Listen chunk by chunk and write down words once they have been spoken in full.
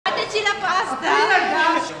Dateci la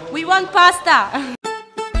pasta! We want pasta!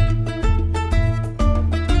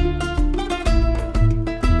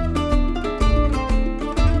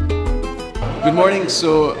 Good morning,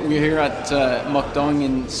 so we're here at Mokdong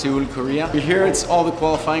in Seoul, Korea. We're here, it's all the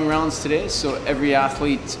qualifying rounds today, so every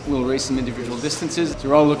athlete will race some individual distances. So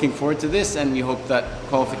we're all looking forward to this, and we hope that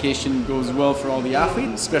qualification goes well for all the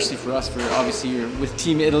athletes, especially for us, for obviously you're with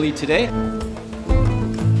Team Italy today.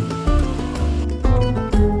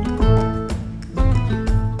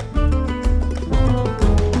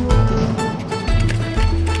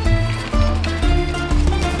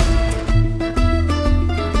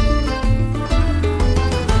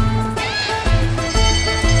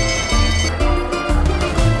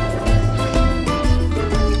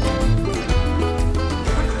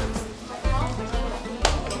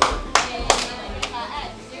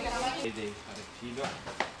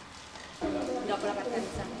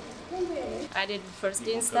 I did first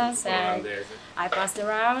instance and I passed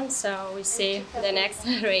around, so we see the next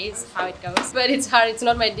race how it goes. But it's hard, it's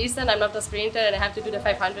not my distance, I'm not a sprinter and I have to do the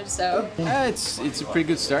 500, so... It's a pretty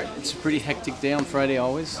good start. It's a pretty hectic day on Friday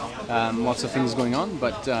always. Lots of things going on,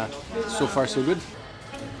 but so far so good.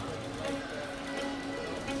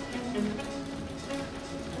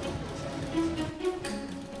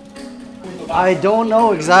 I don't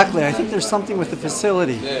know exactly. I think there's something with the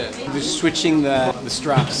facility. Yeah. They're switching the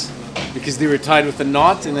straps because they were tied with a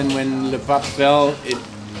knot, and then when Le Pape fell, it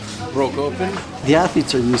broke open. The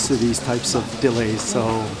athletes are used to these types of delays, so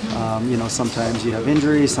you know, sometimes you have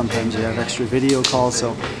injuries, sometimes you have extra video calls,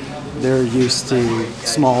 so they're used to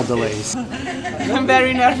small delays. I'm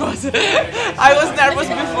very nervous. I was nervous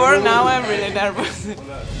before, now I'm really nervous.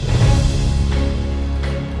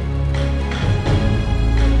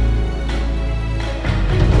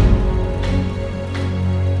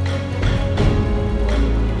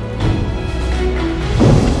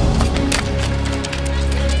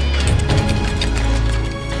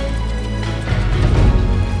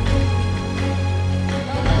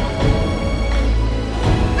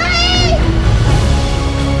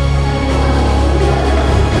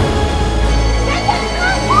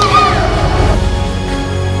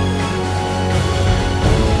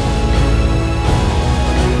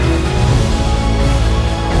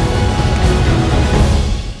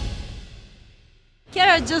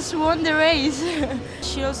 Just won the race.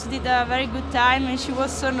 She also did a very good time and she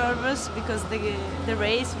was so nervous because the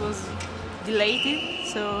race was delayed,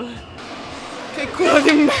 so... Che culo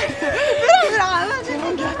di merda! Però brava! C'è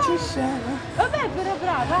un ghiaccioscello! Vabbè, però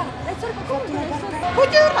brava! È solo come poi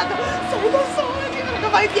ti ho urlato, sei da sola, che quando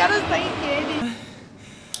vai piano stai in piedi!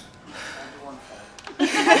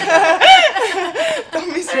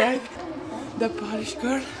 Tommy's right. The Polish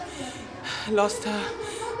girl lost a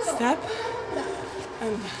step.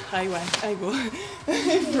 And I go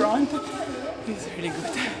in front. It's really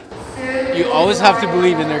good. You always have to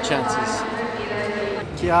believe in their chances.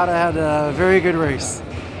 Chiara had a very good race.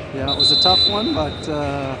 Yeah, it was a tough one, but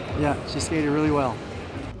yeah, she skated really well.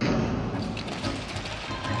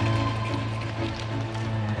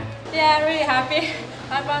 Yeah, I'm really happy.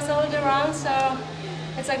 I passed all the rounds, so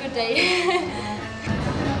it's a good day.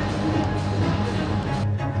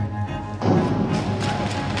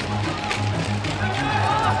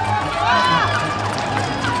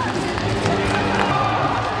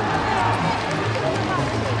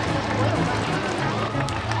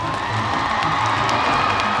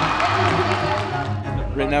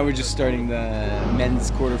 Right now we're just starting the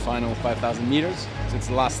men's quarterfinal 5,000 meters, so it's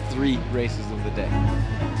the last 3 races of the day.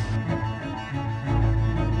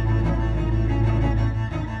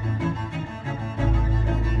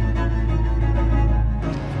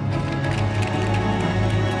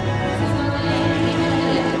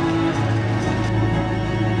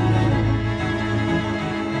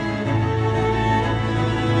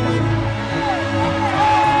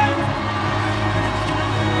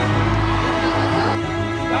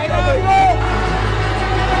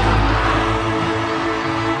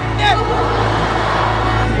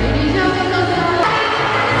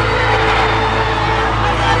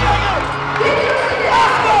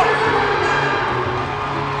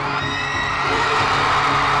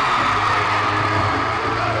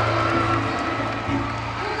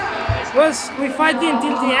 We fight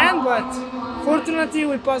until the end, but fortunately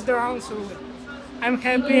we passed the round, so I'm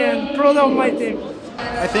happy and proud of my team.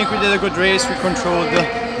 I think we did a good race, we controlled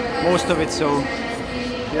most of it, so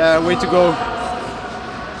yeah, way to go.